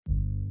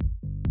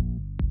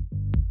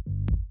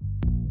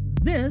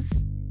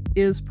This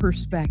is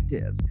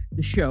Perspectives,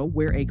 the show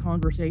where a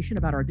conversation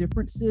about our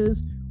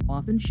differences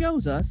often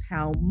shows us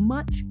how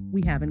much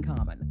we have in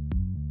common.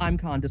 I'm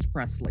Candace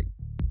Presley.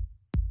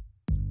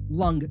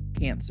 Lung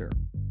cancer.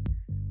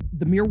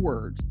 The mere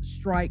words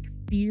strike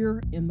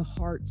fear in the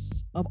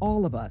hearts of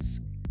all of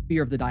us.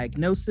 Fear of the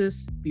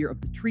diagnosis, fear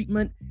of the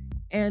treatment,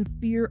 and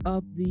fear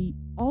of the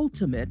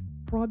ultimate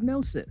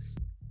prognosis.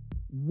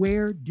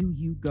 Where do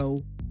you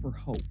go for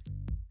hope?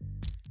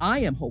 I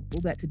am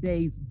hopeful that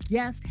today's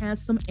guest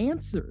has some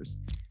answers.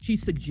 She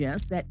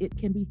suggests that it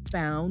can be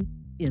found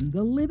in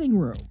The Living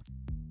Room.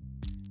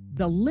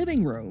 The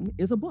Living Room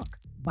is a book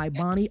by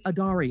Bonnie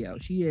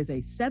Adario. She is a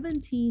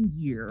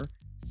 17-year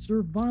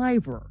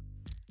survivor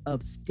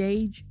of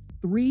stage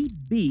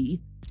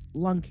 3B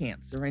lung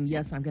cancer. And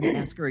yes, I'm going to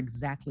ask her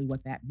exactly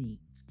what that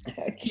means.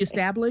 She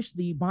established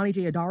the Bonnie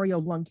J.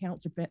 Adario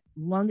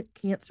Lung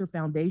Cancer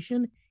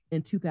Foundation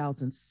in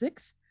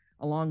 2006,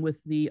 along with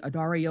the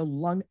Adario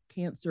Lung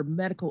Cancer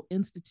Medical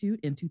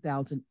Institute in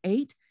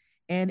 2008,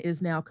 and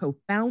is now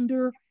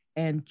co-founder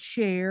and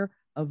chair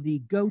of the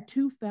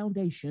Go-To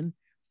Foundation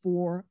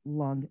for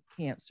Lung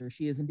Cancer.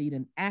 She is indeed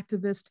an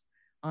activist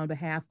on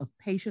behalf of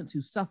patients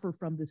who suffer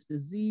from this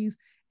disease,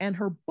 and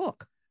her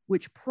book,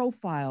 which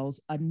profiles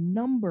a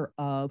number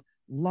of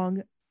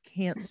lung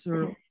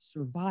cancer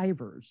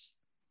survivors.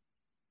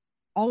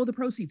 All of the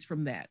proceeds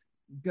from that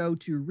go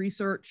to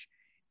research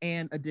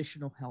and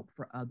additional help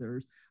for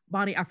others.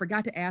 Bonnie, I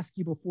forgot to ask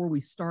you before we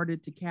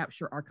started to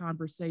capture our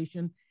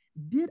conversation,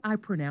 did I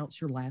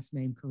pronounce your last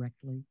name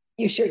correctly?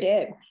 You sure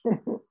did.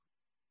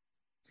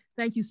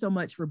 Thank you so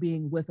much for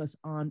being with us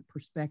on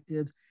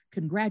Perspectives.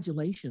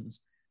 Congratulations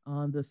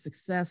on the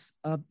success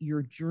of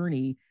your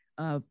journey.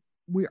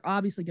 We're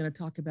obviously going to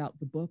talk about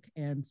the book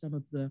and some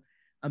of the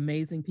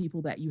amazing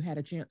people that you had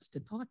a chance to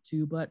talk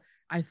to, but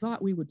I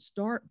thought we would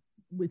start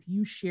with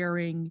you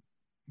sharing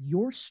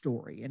your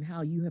story and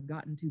how you have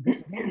gotten to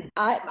this day.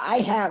 I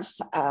have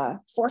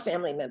 4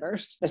 family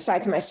members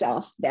besides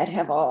myself that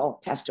have all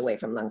passed away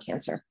from lung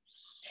cancer.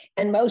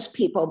 And most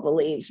people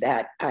believe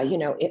that,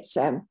 it's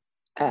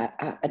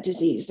a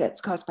disease that's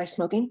caused by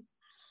smoking,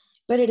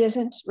 but it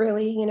isn't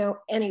really.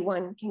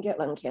 Anyone can get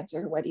lung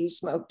cancer, whether you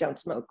smoke, don't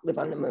smoke, live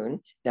on the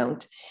moon,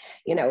 don't.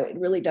 It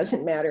really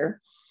doesn't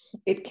matter.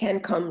 It can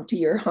come to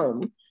your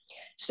home.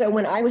 So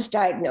when I was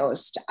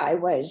diagnosed, I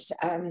was,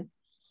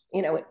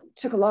 it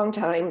took a long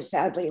time,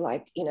 sadly,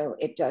 like,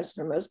 it does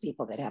for most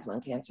people that have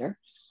lung cancer,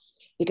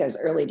 because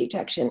early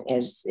detection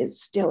is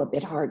still a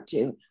bit hard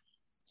to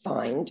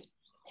find.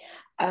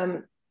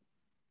 And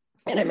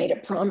I made a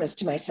promise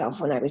to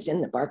myself when I was in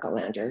the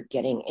Barcalander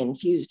getting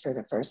infused for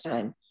the first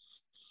time,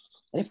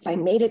 that if I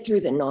made it through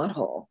the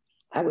knothole,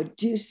 I would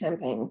do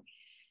something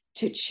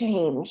to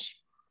change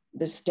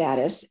the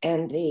status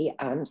and the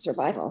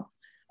survival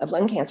of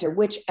lung cancer,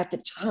 which at the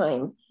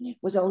time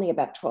was only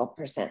about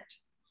 12%.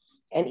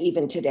 And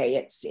even today,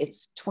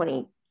 it's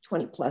 20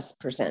 plus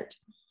percent.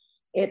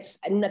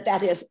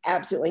 That is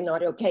absolutely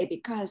not okay,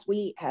 because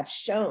we have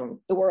shown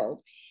the world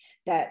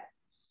that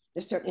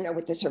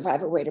with the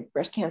survival rate of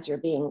breast cancer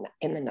being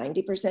in the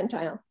 90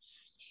 percentile,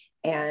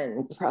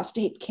 and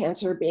prostate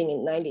cancer being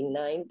in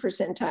 99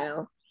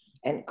 percentile,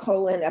 and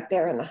colon up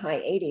there in the high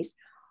 80s,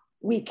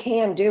 we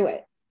can do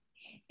it.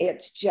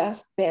 It's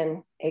just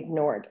been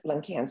ignored,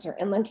 lung cancer.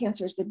 And lung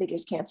cancer is the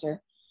biggest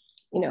cancer,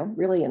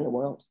 really in the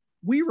world.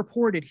 We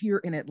reported here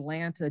in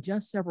Atlanta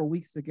just several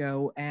weeks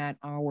ago at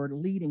our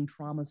leading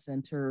trauma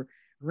center,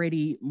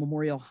 Grady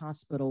Memorial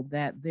Hospital,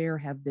 that there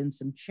have been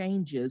some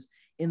changes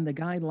in the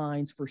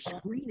guidelines for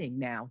screening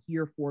now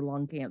here for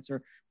lung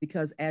cancer,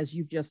 because as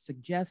you've just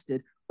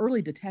suggested,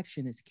 early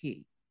detection is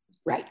key.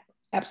 Right,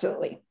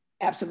 absolutely,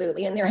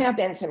 absolutely. And there have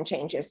been some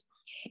changes.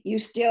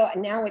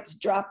 Now it's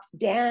dropped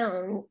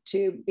down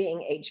to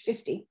being age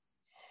 50,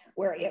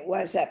 where it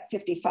was at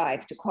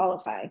 55 to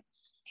qualify.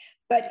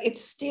 But it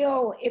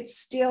still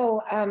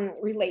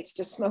relates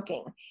to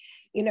smoking.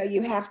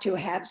 You have to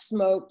have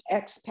smoked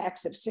X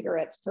packs of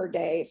cigarettes per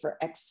day for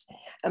X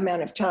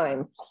amount of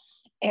time.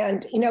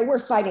 And, we're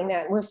fighting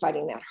that. We're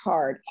fighting that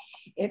hard.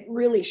 It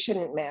really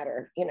shouldn't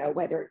matter,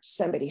 whether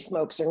somebody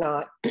smokes or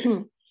not.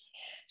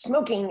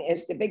 Smoking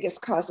is the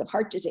biggest cause of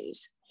heart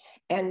disease.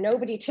 And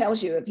nobody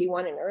tells you, if you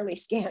want an early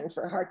scan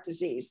for heart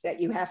disease,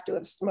 that you have to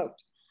have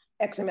smoked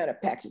X amount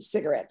of packs of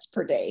cigarettes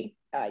per day,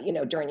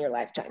 during your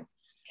lifetime.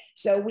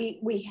 So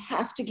we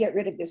have to get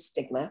rid of this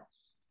stigma,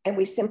 and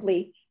we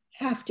simply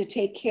have to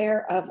take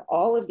care of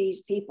all of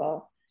these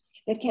people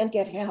that can't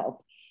get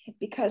help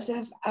because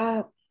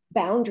of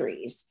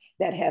boundaries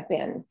that have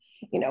been,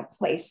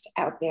 placed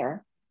out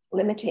there,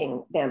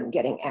 limiting them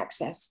getting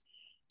access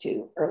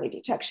to early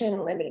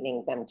detection,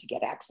 limiting them to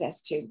get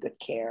access to good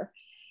care,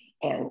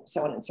 and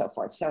so on and so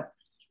forth. So,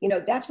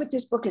 that's what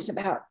this book is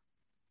about.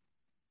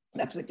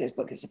 That's what this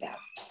book is about.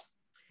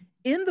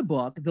 In the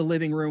book, The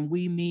Living Room,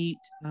 we meet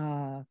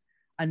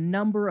a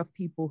number of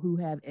people who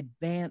have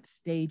advanced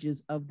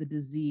stages of the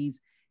disease,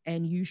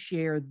 and you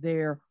share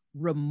their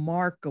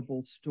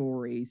remarkable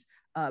stories.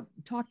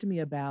 Talk to me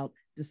about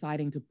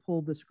deciding to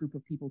pull this group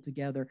of people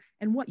together,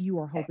 and what you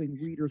are hoping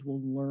readers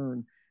will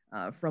learn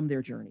from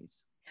their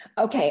journeys?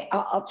 Okay,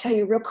 I'll tell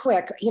you real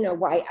quick,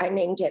 why I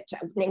named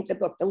the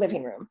book The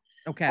Living Room.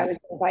 Okay. I was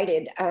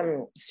invited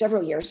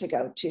several years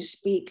ago to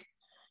speak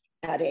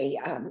at a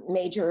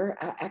major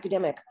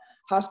academic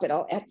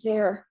hospital at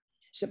their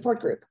support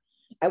group.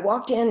 I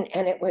walked in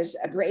and it was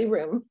a gray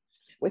room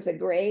with a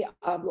gray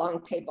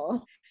oblong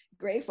table,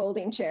 gray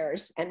folding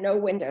chairs, and no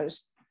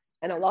windows,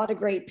 and a lot of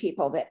great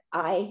people that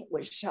I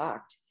was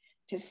shocked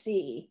to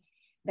see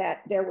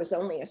that there was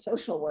only a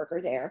social worker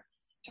there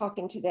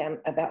talking to them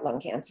about lung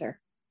cancer.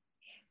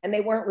 And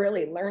they weren't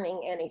really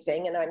learning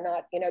anything. And I'm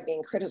not,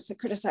 being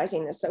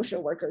criticizing the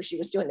social worker. She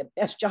was doing the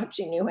best job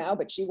she knew how,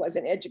 but she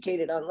wasn't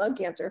educated on lung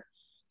cancer.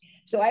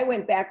 So I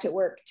went back to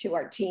work to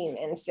our team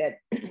and said,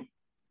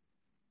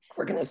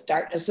 we're going to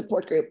start a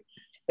support group,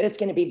 but it's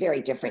going to be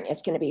very different.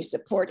 It's going to be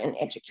support and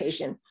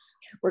education.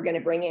 We're going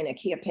to bring in a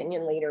key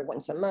opinion leader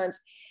once a month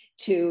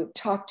to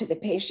talk to the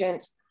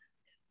patients.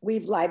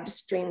 We've live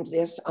streamed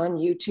this on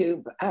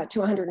YouTube to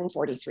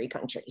 143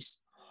 countries,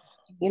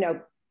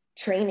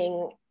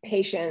 training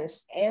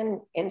patients and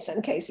in some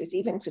cases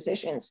even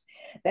physicians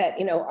that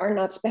are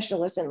not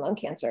specialists in lung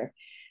cancer.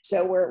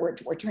 So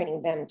we're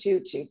training them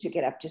too to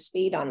get up to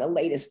speed on the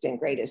latest and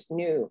greatest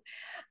new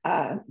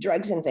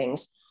drugs and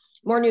things.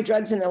 More new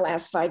drugs in the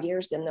last 5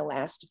 years than the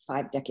last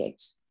 5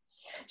 decades.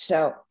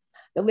 So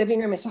the living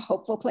room is a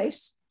hopeful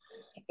place.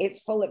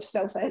 It's full of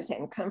sofas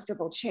and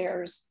comfortable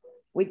chairs.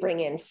 We bring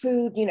in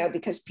food,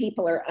 because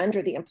people are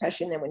under the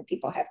impression that when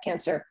people have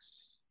cancer,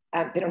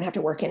 they don't have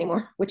to work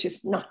anymore, which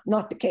is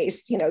not the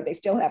case. They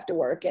still have to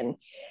work.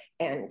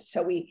 And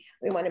so we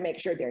want to make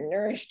sure they're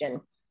nourished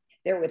and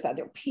they're with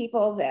other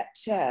people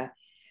that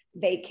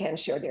they can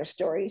share their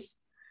stories.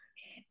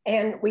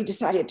 And we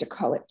decided to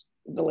call it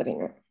The Living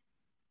Room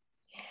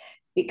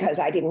because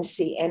I didn't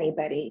see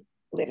anybody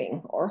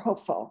living or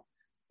hopeful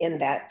in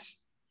that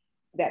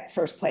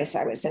first place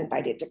I was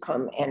invited to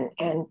come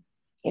and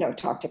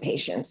talk to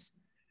patients.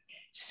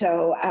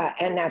 So,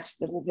 and that's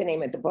the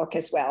name of the book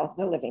as well,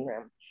 The Living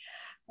Room.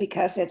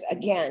 Because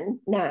again,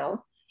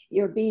 now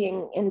you're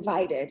being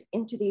invited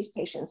into these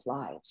patients'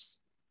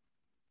 lives,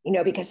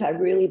 because I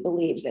really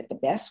believe that the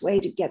best way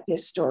to get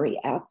this story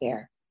out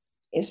there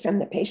is from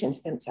the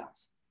patients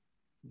themselves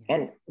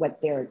and what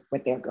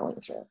they're going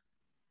through.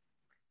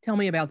 Tell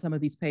me about some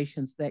of these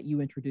patients that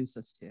you introduce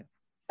us to.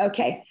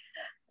 Okay.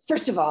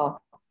 First of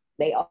all,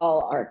 they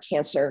all are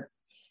cancer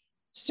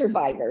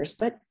survivors,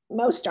 but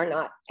most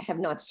have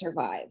not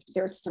survived.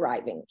 They're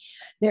thriving.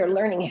 They're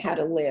learning how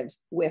to live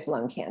with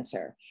lung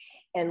cancer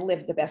and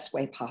live the best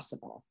way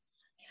possible.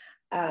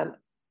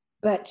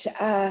 But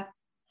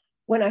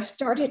when I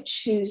started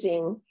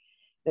choosing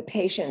the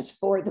patients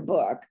for the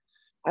book,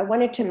 I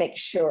wanted to make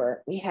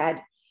sure we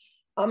had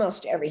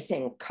almost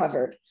everything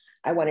covered.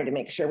 I wanted to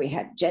make sure we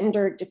had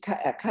gender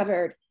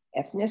covered,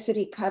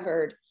 ethnicity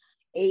covered,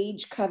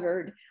 age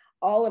covered,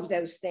 all of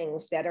those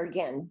things that are,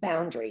 again,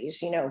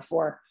 boundaries,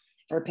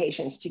 for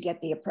patients to get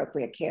the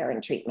appropriate care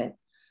and treatment.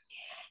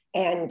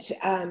 And,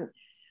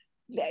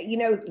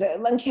 the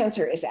lung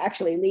cancer is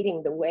actually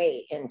leading the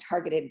way in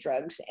targeted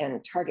drugs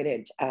and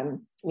targeted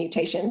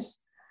mutations.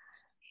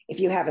 If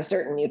you have a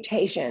certain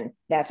mutation,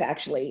 that's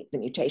actually the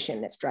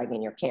mutation that's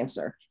driving your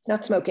cancer,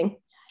 not smoking.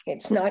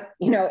 It's not,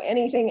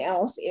 anything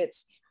else.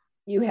 It's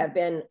you have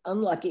been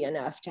unlucky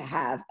enough to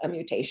have a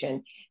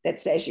mutation that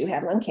says you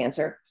have lung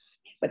cancer.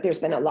 But there's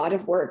been a lot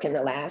of work in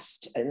the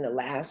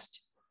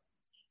last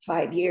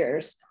 5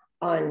 years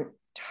on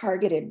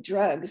targeted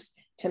drugs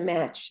to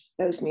match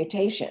those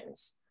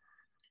mutations.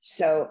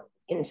 So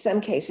in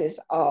some cases,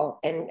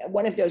 and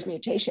one of those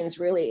mutations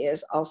really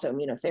is also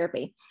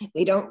immunotherapy.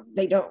 They don't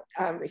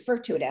refer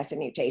to it as a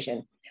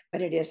mutation,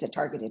 but it is a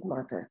targeted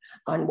marker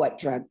on what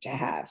drug to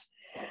have.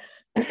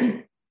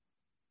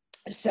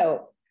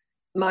 So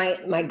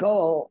my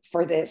goal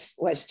for this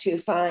was to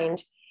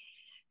find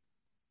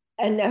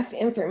enough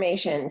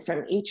information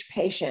from each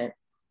patient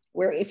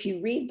where if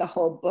you read the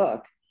whole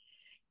book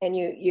and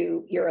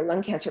you're a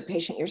lung cancer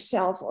patient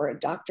yourself or a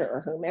doctor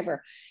or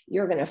whomever,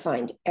 you're going to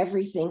find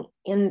everything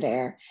in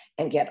there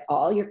and get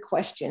all your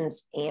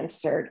questions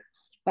answered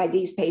by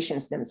these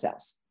patients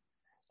themselves.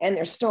 And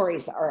their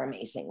stories are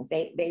amazing.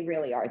 They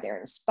really are.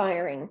 They're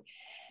inspiring.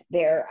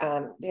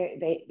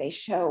 They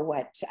show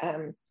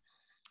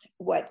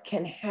what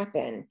can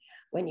happen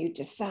when you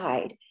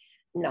decide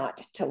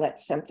not to let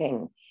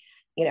something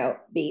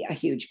be a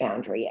huge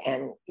boundary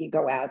and you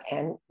go out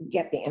and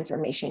get the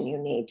information you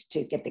need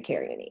to get the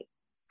care you need.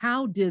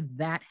 How did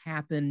that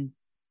happen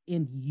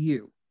in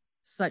you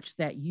such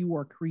that you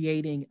are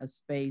creating a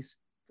space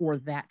for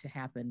that to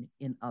happen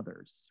in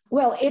others?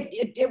 Well,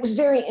 it was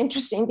very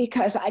interesting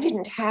because I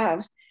didn't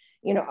have,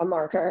 a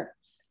marker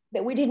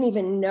that we didn't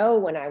even know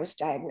when I was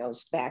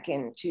diagnosed back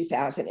in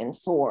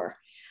 2004.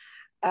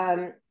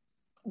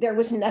 There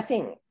was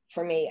nothing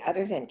for me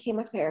other than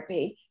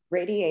chemotherapy,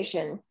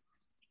 radiation.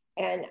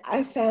 And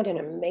I found an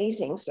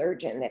amazing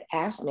surgeon that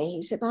asked me,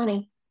 he said,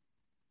 Bonnie,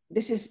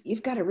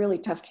 you've got a really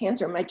tough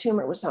cancer. My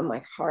tumor was on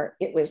my heart.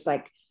 It was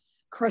like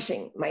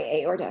crushing my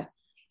aorta.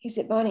 He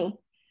said, Bonnie,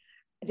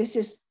 this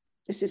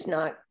is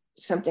not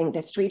something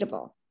that's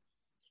treatable.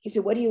 He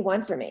said, what do you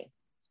want from me?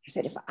 I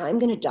said, if I'm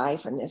going to die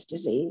from this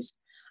disease,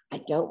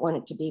 I don't want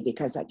it to be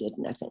because I did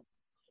nothing.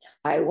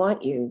 I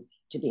want you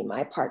to be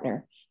my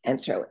partner and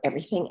throw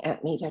everything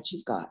at me that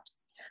you've got.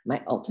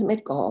 My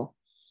ultimate goal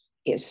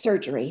is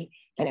surgery.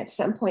 And at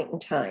some point in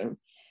time,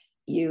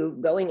 you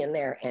going in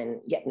there and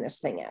getting this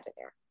thing out of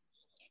there.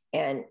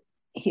 And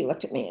he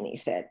looked at me and he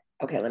said,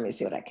 okay, let me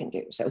see what I can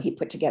do. So he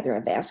put together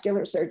a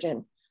vascular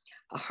surgeon,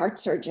 a heart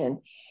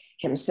surgeon,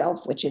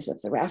 himself, which is a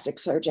thoracic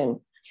surgeon.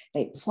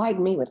 They plied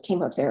me with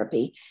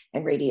chemotherapy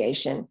and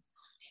radiation.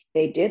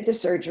 They did the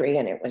surgery,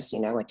 and it was,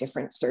 a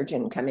different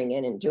surgeon coming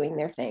in and doing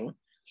their thing.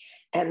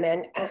 And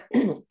then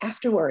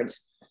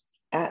afterwards,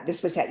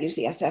 this was at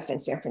UCSF in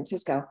San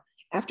Francisco.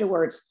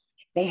 Afterwards,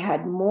 they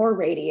had more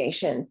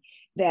radiation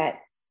that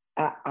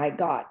I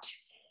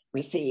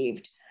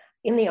received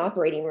in the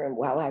operating room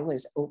while I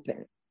was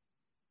open.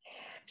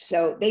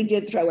 So they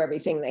did throw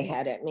everything they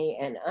had at me,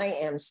 and I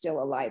am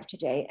still alive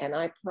today. And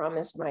I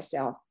promised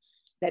myself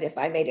that if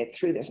I made it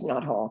through this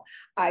knothole,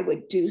 I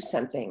would do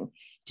something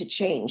to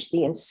change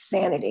the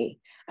insanity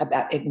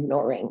about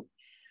ignoring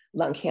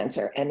lung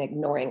cancer and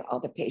ignoring all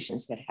the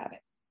patients that have it.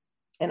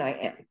 And I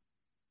am.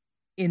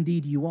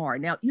 Indeed, you are.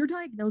 Now, your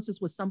diagnosis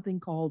was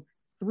something called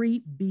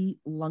 3B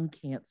lung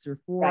cancer.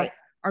 For right.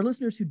 Our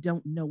listeners who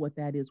don't know what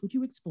that is, would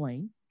you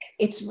explain?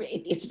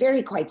 It's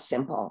very quite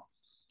simple.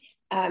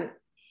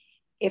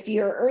 If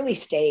you're early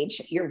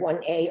stage, you're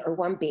 1A or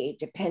 1B,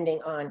 depending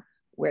on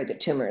where the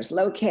tumor is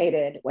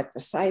located, what the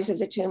size of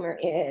the tumor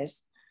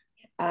is,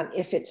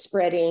 if it's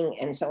spreading,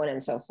 and so on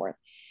and so forth.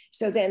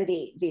 So then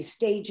the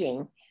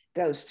staging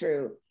goes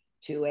through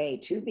 2A,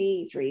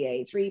 2B,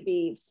 3A,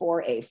 3B,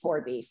 4A,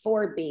 4B,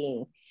 4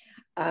 being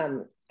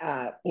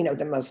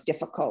the most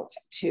difficult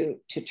to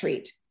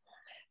treat.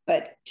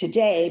 But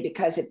today,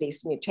 because of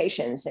these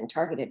mutations and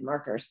targeted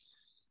markers,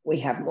 we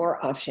have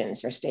more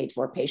options for stage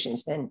 4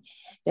 patients than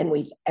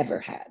we've ever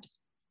had.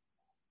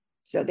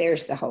 So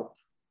there's the hope.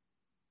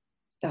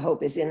 The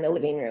hope is in the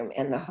living room,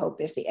 and the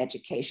hope is the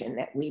education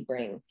that we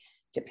bring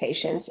to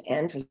patients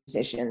and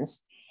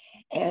physicians.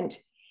 And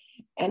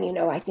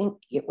I think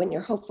when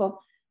you're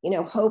hopeful,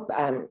 hope,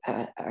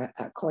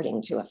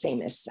 according to a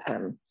famous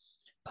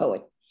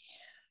poet,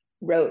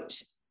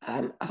 wrote,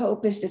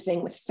 hope is the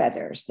thing with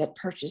feathers that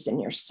perches in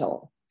your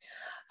soul.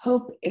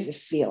 Hope is a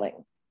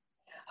feeling.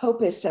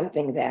 Hope is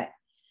something that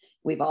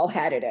we've all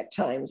had it at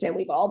times, and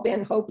we've all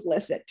been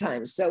hopeless at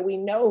times. So we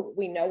know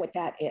what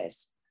that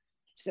is.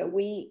 So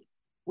we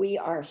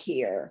are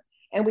here,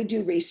 and we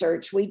do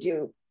research. We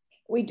do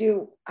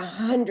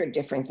 100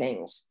 different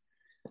things,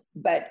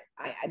 but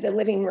the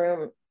living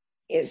room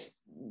is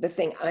the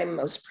thing I'm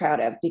most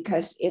proud of,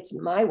 because it's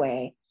my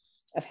way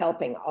of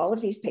helping all of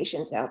these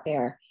patients out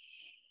there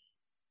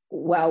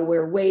while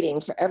we're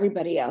waiting for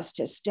everybody else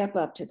to step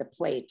up to the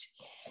plate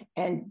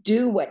and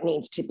do what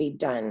needs to be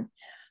done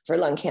for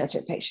lung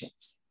cancer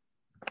patients.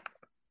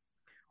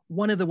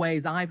 One of the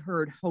ways I've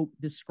heard hope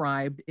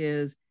described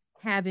is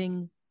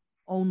having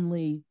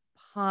only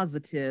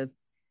positive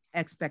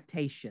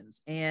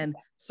expectations. And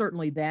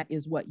certainly that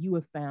is what you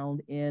have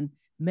found in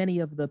many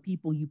of the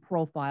people you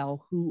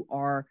profile who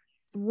are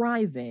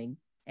thriving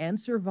and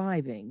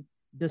surviving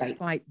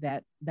despite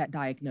that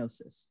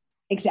diagnosis.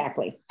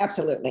 Exactly.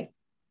 Absolutely.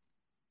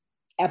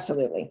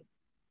 Absolutely.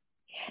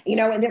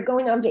 And they're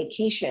going on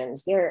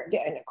vacations. They're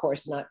and of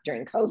course not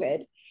during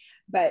COVID,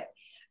 but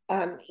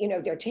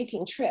they're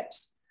taking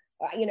trips.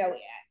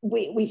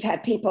 We've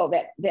had people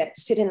that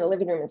sit in the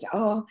living room and say,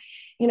 oh,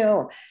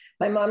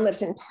 my mom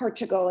lives in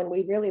Portugal and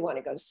we really want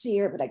to go see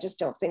her, but I just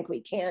don't think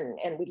we can.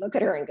 And we look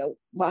at her and go,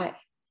 why?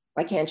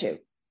 Why can't you?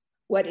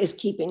 What is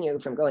keeping you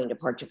from going to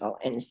Portugal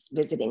and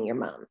visiting your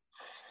mom?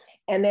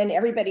 And then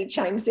everybody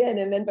chimes in.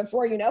 And then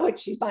before you know it,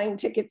 she's buying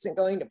tickets and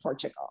going to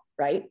Portugal,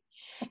 right?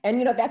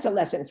 And, that's a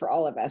lesson for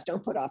all of us.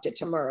 Don't put off to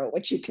tomorrow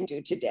what you can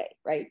do today,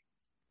 right?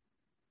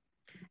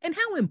 And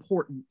how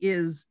important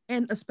is,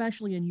 and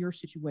especially in your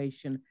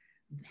situation,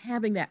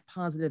 having that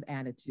positive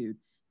attitude,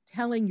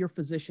 telling your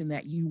physician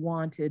that you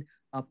wanted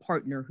a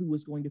partner who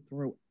was going to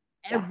throw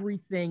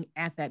everything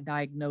at that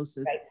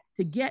diagnosis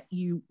to get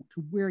you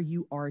to where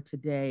you are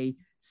today,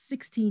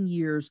 16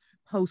 years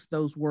post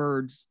those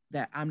words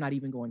that I'm not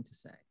even going to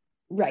say.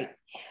 Right.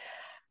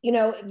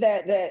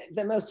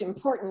 The most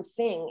important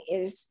thing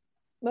is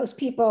most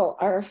people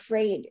are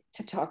afraid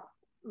to talk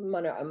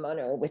mano a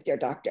mano with their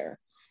doctor.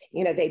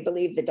 They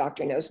believe the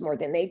doctor knows more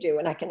than they do.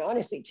 And I can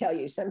honestly tell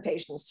you, some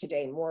patients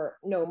today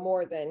know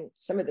more than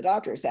some of the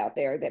doctors out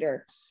there that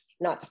are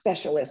not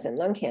specialists in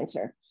lung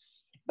cancer.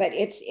 But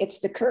it's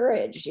the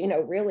courage,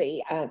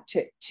 really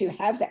to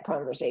have that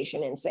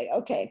conversation and say,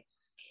 okay,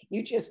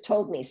 you just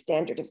told me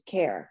standard of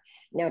care.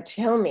 Now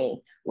tell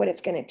me what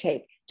it's going to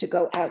take to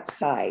go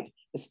outside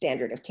the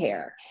standard of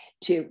care,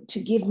 to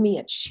give me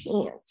a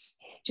chance.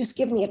 Just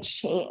give me a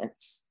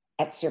chance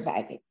at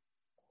surviving.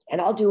 And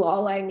I'll do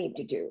all I need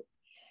to do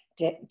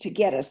to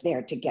get us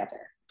there together.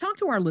 Talk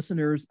to our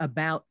listeners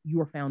about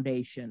your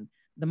foundation,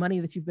 the money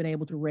that you've been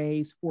able to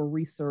raise for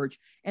research,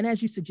 and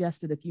as you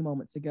suggested a few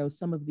moments ago,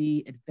 some of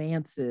the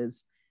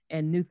advances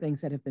and new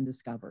things that have been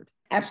discovered.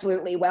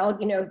 Absolutely. Well,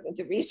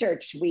 the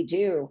research we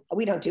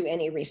don't do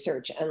any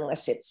research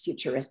unless it's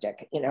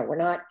futuristic.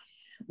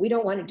 We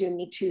don't want to do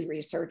Me Too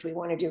research. We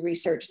want to do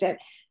research that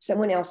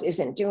someone else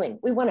isn't doing.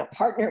 We want to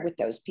partner with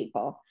those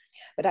people.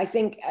 But I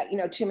think,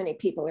 too many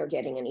people are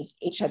getting in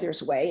each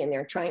other's way, and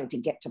they're trying to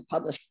get to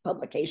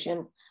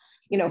publication,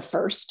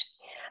 first.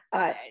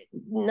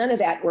 None of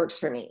that works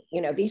for me.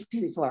 These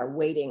people are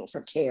waiting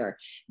for care.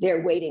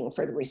 They're waiting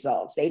for the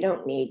results. They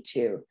don't need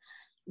to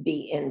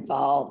be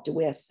involved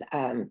with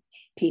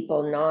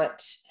people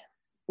not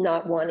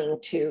wanting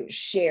to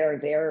share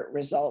their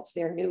results,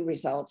 their new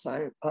results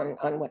on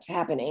what's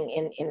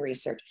happening in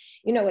research.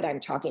 You know what I'm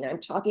talking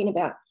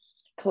about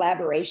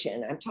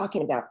collaboration. I'm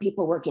talking about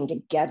people working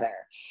together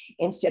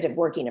instead of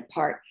working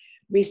apart.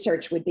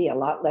 Research would be a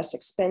lot less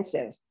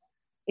expensive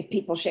if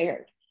people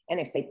shared and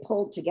if they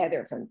pulled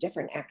together from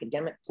different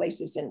academic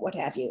places and what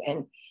have you,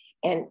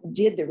 and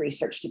did the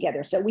research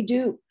together. So we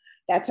do.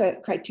 That's a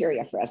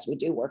criteria for us. We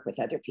do work with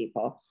other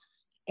people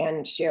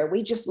and share.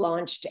 We just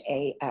launched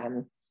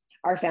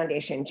our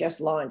foundation just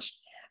launched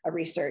a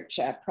research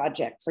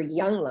project for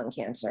young lung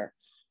cancer,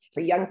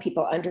 for young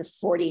people under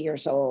 40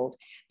 years old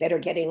that are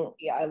getting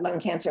lung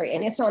cancer,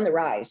 and it's on the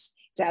rise.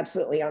 It's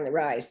absolutely on the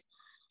rise.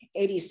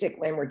 86,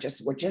 when we're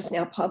just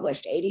now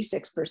published,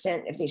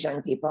 86% of these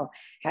young people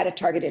had a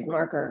targeted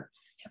marker,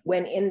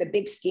 when in the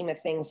big scheme of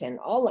things in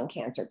all lung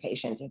cancer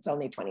patients, it's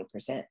only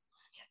 20%.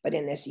 But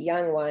in this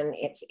young one,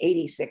 it's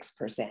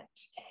 86%.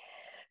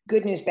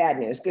 Good news, bad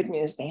news. Good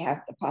news, they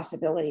have the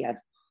possibility of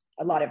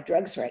a lot of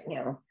drugs right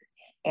now.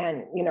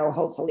 And,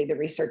 hopefully the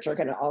research are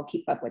going to all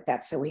keep up with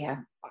that, so we have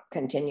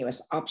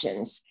continuous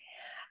options.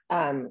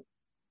 But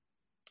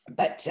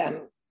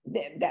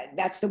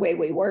that's the way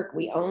we work.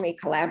 We only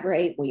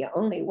collaborate. We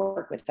only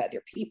work with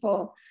other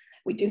people.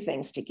 We do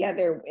things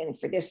together. And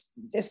for this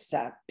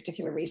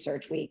particular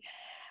research, we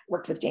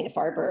worked with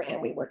Dana-Farber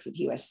and we worked with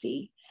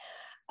USC.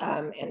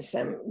 And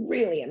some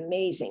really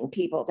amazing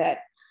people that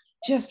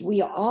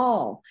we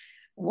all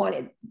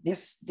wanted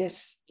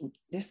this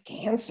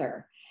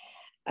cancer,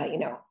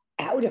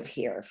 out of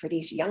here for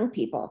these young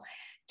people.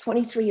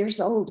 23 years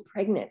old,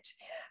 pregnant.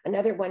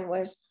 Another one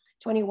was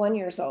 21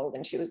 years old,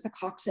 and she was the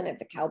coxswain of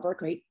the Cal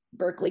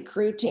Berkeley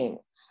crew team.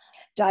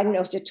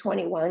 Diagnosed at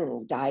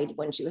 21, died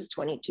when she was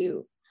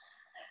 22.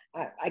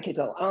 I could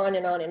go on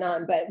and on and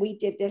on, but we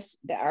did this.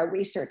 Our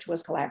research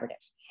was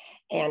collaborative,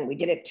 and we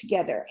did it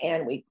together.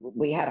 And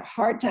we had a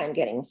hard time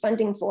getting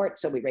funding for it,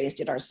 so we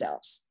raised it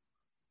ourselves.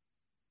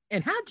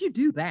 And how'd you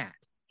do that?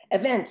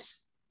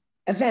 Events,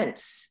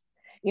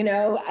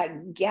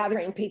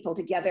 gathering people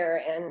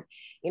together and,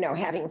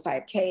 having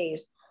 5Ks,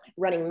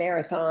 running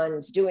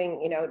marathons, doing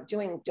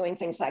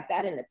things like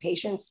that. And the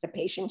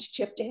patients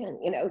chipped in,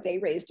 they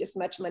raised as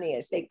much money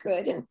as they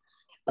could, and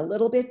a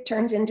little bit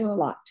turns into a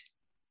lot.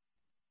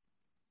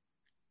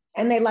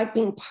 And they like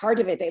being part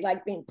of it. They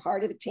like being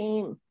part of the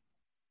team.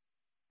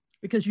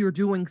 Because you're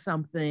doing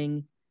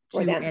something to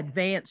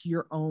advance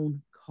your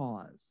own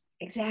cause.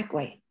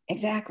 Exactly.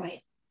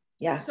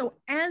 Yeah. So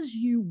as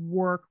you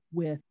work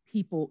with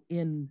people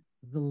in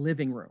the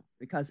living room,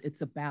 because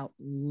it's about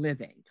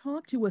living,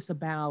 talk to us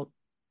about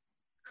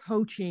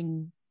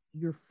coaching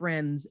your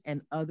friends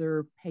and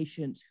other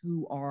patients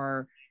who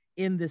are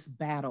in this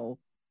battle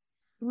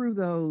through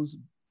those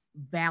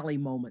valley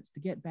moments to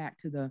get back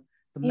to the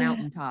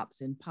mountaintops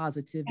and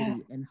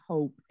positivity and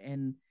hope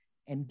and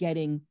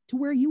getting to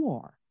where you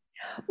are.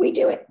 We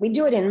do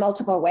it in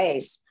multiple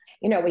ways.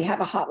 We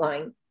have a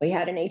hotline. We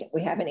have an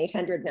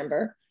 800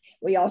 number.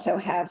 We also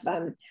have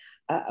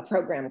a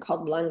program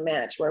called Lung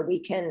Match, where we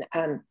can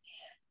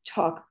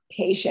talk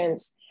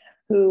patients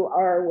who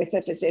are with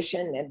a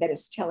physician that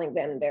is telling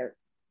them there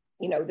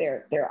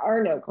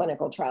are no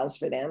clinical trials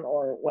for them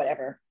or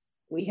whatever.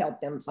 We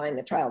help them find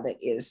the trial that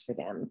is for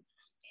them.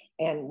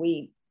 And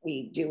we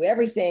do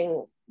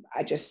everything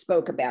I just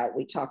spoke about.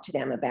 We talk to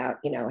them about,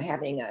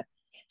 having a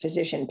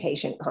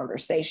physician-patient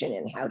conversation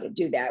and how to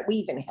do that. We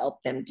even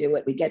help them do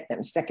it. We get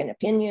them second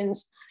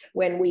opinions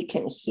when we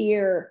can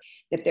hear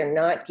that they're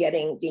not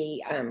getting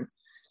the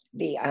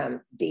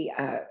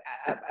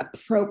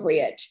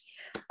appropriate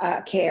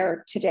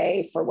care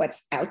today for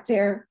what's out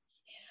there.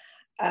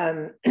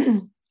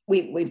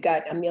 We've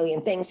got a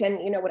million things. And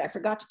what I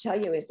forgot to tell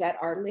you is that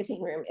our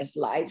living room is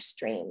live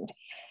streamed,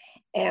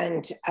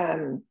 and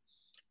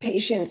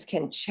patients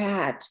can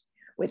chat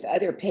with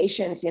other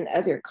patients in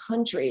other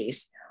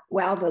countries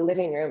while the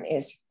living room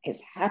is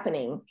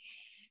happening.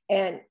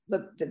 And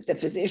the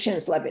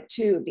physicians love it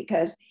too,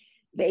 because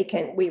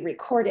we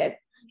record it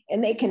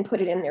and they can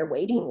put it in their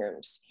waiting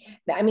rooms.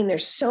 I mean,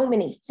 there's so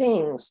many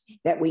things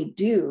that we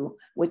do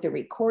with the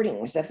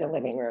recordings of the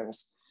living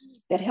rooms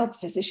that help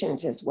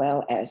physicians as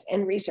well as,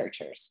 and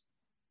researchers.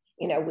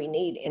 We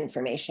need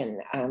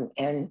information,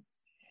 and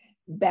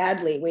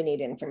badly we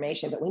need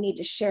information, but we need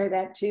to share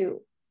that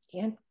too.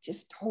 Can't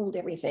just hold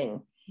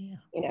everything,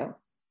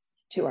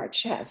 to our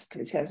chest,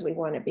 because we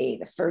want to be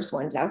the first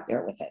ones out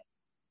there with it.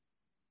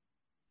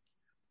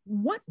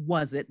 What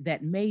was it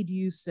that made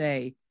you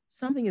say,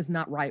 something is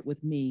not right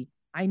with me?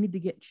 I need to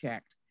get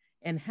checked.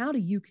 And how do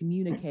you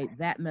communicate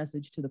that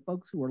message to the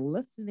folks who are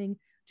listening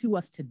to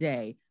us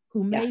today,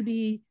 who Yeah.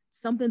 maybe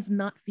something's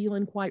not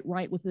feeling quite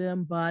right with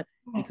them, but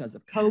because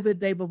of COVID,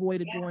 they've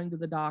avoided going to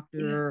the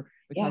doctor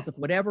because of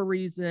whatever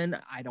reason?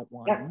 I don't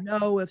want to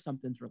know if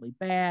something's really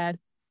bad.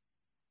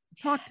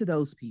 Talk to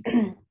those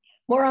people.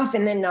 More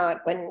often than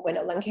not, when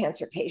a lung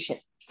cancer patient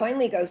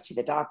finally goes to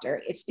the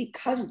doctor, it's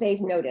because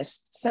they've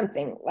noticed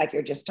something like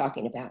you're just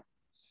talking about.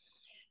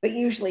 But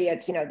usually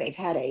it's, they've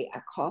had a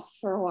cough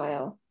for a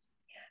while.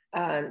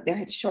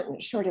 They're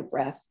short of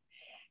breath.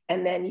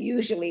 And then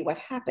usually what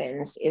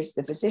happens is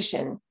the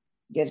physician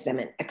gives them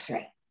an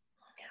x-ray.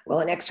 Well,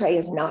 an x-ray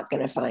is not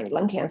going to find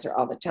lung cancer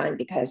all the time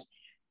because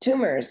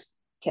tumors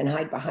can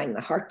hide behind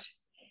the heart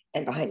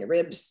and behind the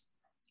ribs,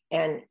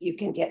 and you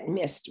can get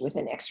missed with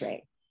an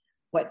x-ray.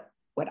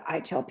 What I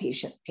tell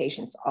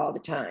patients all the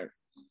time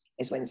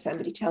is when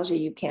somebody tells you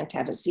you can't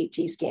have a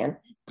CT scan,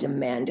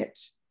 demand it.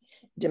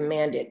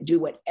 Demand it. Do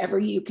whatever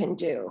you can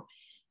do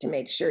to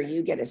make sure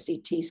you get a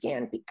CT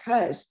scan,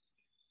 because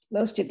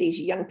most of these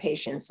young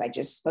patients I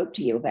just spoke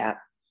to you about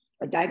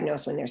are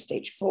diagnosed when they're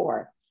stage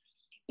 4,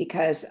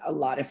 because a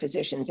lot of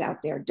physicians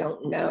out there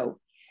don't know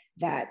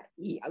that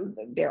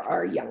there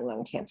are young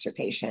lung cancer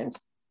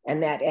patients,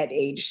 and that at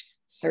age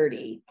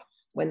 30,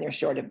 when they're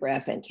short of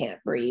breath and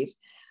can't breathe,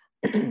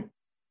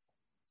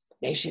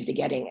 they should be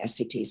getting a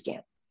CT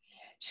scan.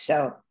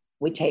 So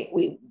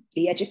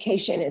the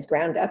education is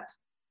ground up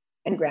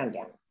and ground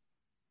down,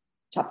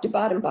 top to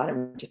bottom,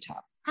 bottom to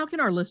top. How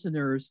can our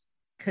listeners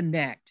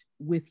connect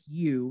with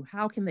you?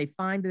 How can they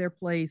find their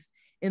place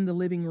in the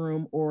living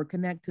room or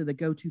connect to the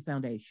Go-To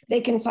Foundation?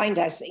 They can find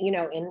us,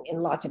 in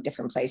lots of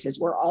different places.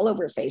 We're all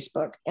over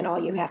Facebook, and all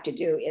you have to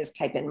do is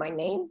type in my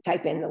name,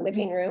 type in the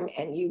living room,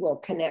 and you will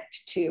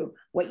connect to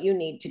what you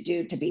need to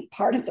do to be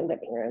part of the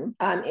living room.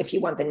 If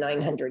you want the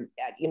 900,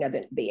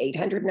 the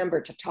 800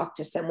 number to talk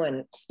to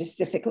someone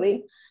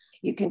specifically,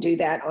 you can do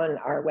that on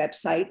our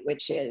website,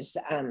 which is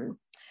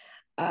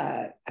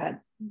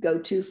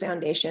Go-To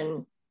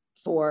Foundation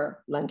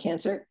for Lung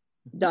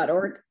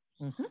Cancer.org.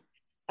 Mm-hmm.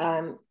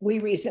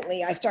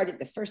 I started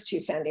the first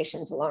 2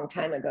 foundations a long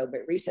time ago,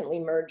 but recently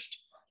merged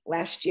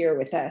last year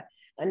with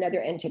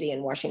another entity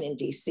in Washington,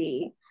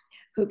 D.C.,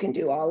 who can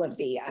do all of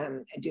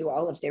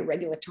the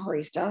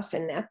regulatory stuff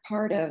and that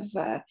part of,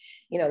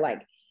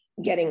 like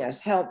getting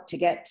us help to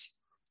get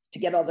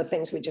all the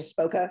things we just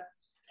spoke of.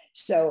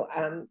 So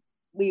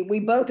we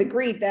both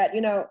agreed that,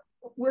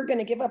 we're going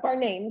to give up our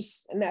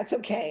names, and that's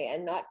okay.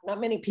 And not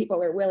many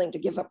people are willing to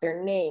give up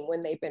their name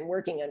when they've been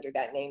working under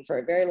that name for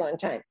a very long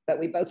time. But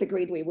we both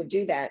agreed we would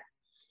do that.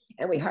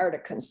 And we hired a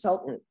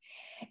consultant,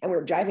 and we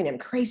were driving him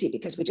crazy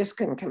because we just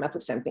couldn't come up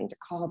with something to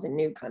call the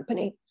new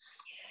company.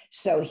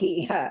 So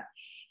he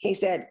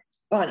said,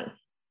 Bonnie,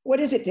 what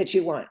is it that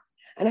you want?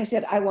 And I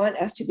said, I want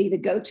us to be the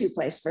go-to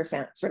place for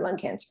lung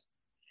cancer.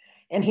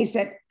 And he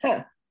said,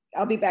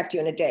 I'll be back to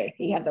you in a day.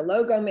 He had the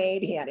logo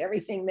made. He had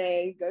everything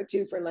made.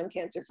 Go-To for Lung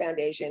Cancer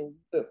Foundation.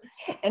 Boom.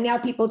 And now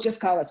people just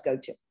call us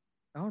Go-To.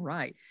 All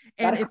right.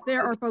 And if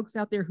there are folks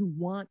out there who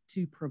want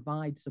to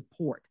provide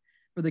support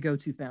for the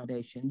Go-To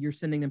Foundation, you're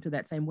sending them to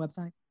that same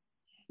website?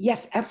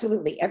 Yes,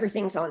 absolutely.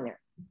 Everything's on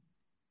there.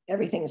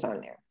 Everything's on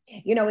there.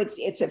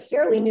 It's a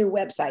fairly new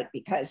website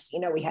because,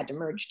 we had to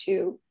merge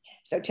 2.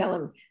 So tell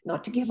them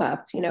not to give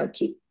up,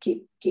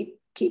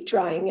 keep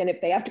trying. And if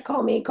they have to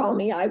call me,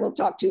 I will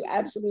talk to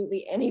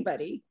absolutely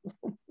anybody.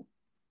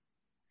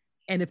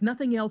 And if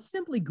nothing else,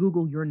 simply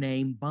Google your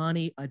name,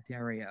 Bonnie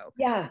Addario.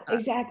 Yeah,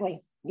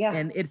 exactly. Yeah.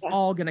 And it's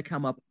all going to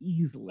come up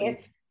easily.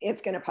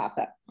 It's going to pop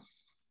up.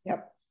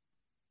 Yep.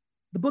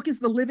 The book is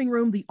The Living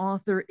Room. The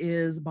author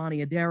is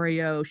Bonnie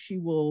Addario. She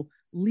will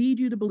lead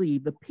you to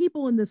believe, the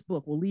people in this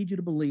book will lead you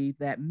to believe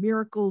that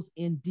miracles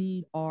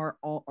indeed are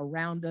all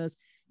around us.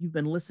 You've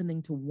been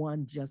listening to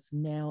one just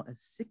now, a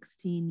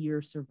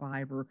 16-year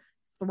survivor,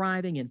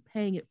 thriving and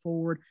paying it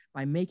forward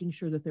by making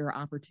sure that there are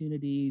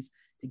opportunities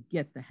to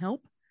get the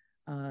help,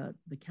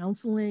 the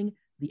counseling,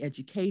 the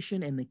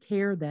education, and the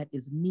care that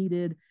is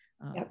needed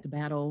to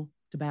battle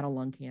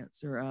lung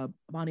cancer.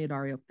 Bonnie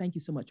Addario, thank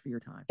you so much for your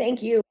time.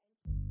 Thank you.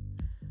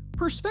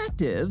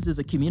 Perspectives is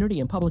a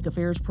community and public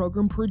affairs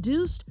program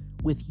produced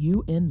with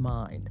you in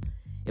mind.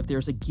 If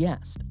there's a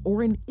guest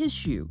or an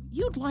issue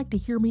you'd like to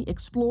hear me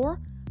explore,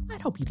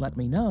 I'd hope you'd let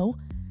me know.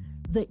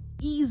 The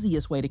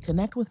easiest way to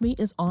connect with me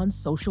is on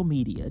social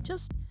media.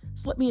 Just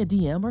slip me a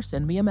DM or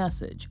send me a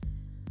message.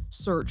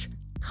 Search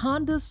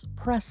Condace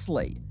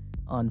Pressley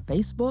on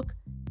Facebook,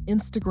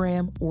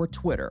 Instagram, or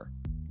Twitter.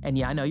 And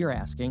yeah, I know you're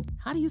asking,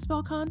 how do you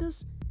spell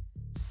Condace?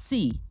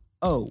 C-O-N-D-A-C-E.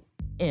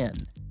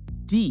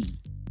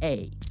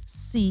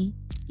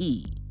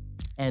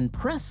 And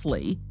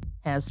Pressley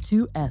has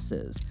 2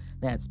 S's.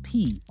 That's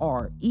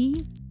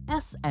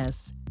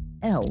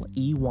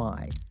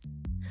P-R-E-S-S-L-E-Y.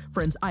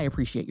 Friends, I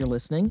appreciate your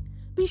listening.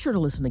 Be sure to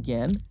listen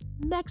again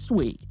next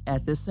week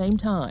at the same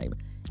time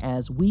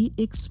as we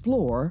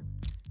explore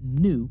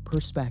new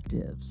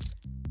perspectives.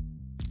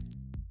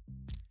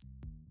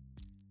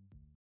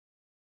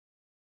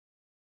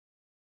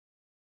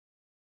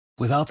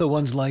 Without the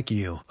ones like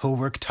you, who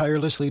work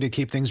tirelessly to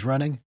keep things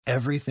running,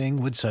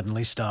 everything would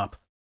suddenly stop.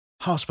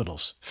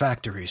 Hospitals,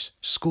 factories,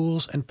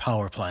 schools, and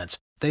power plants,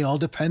 they all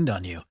depend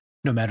on you.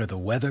 No matter the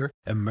weather,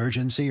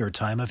 emergency, or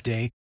time of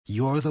day,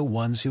 you're the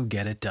ones who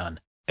get it done.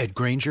 At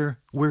Grainger,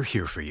 we're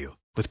here for you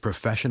with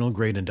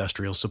professional-grade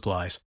industrial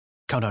supplies.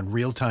 Count on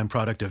real-time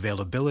product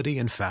availability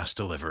and fast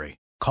delivery.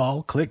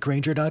 Call, click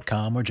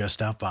Grainger.com, or just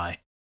stop by.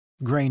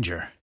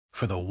 Grainger,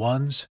 for the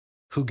ones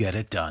who get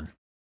it done.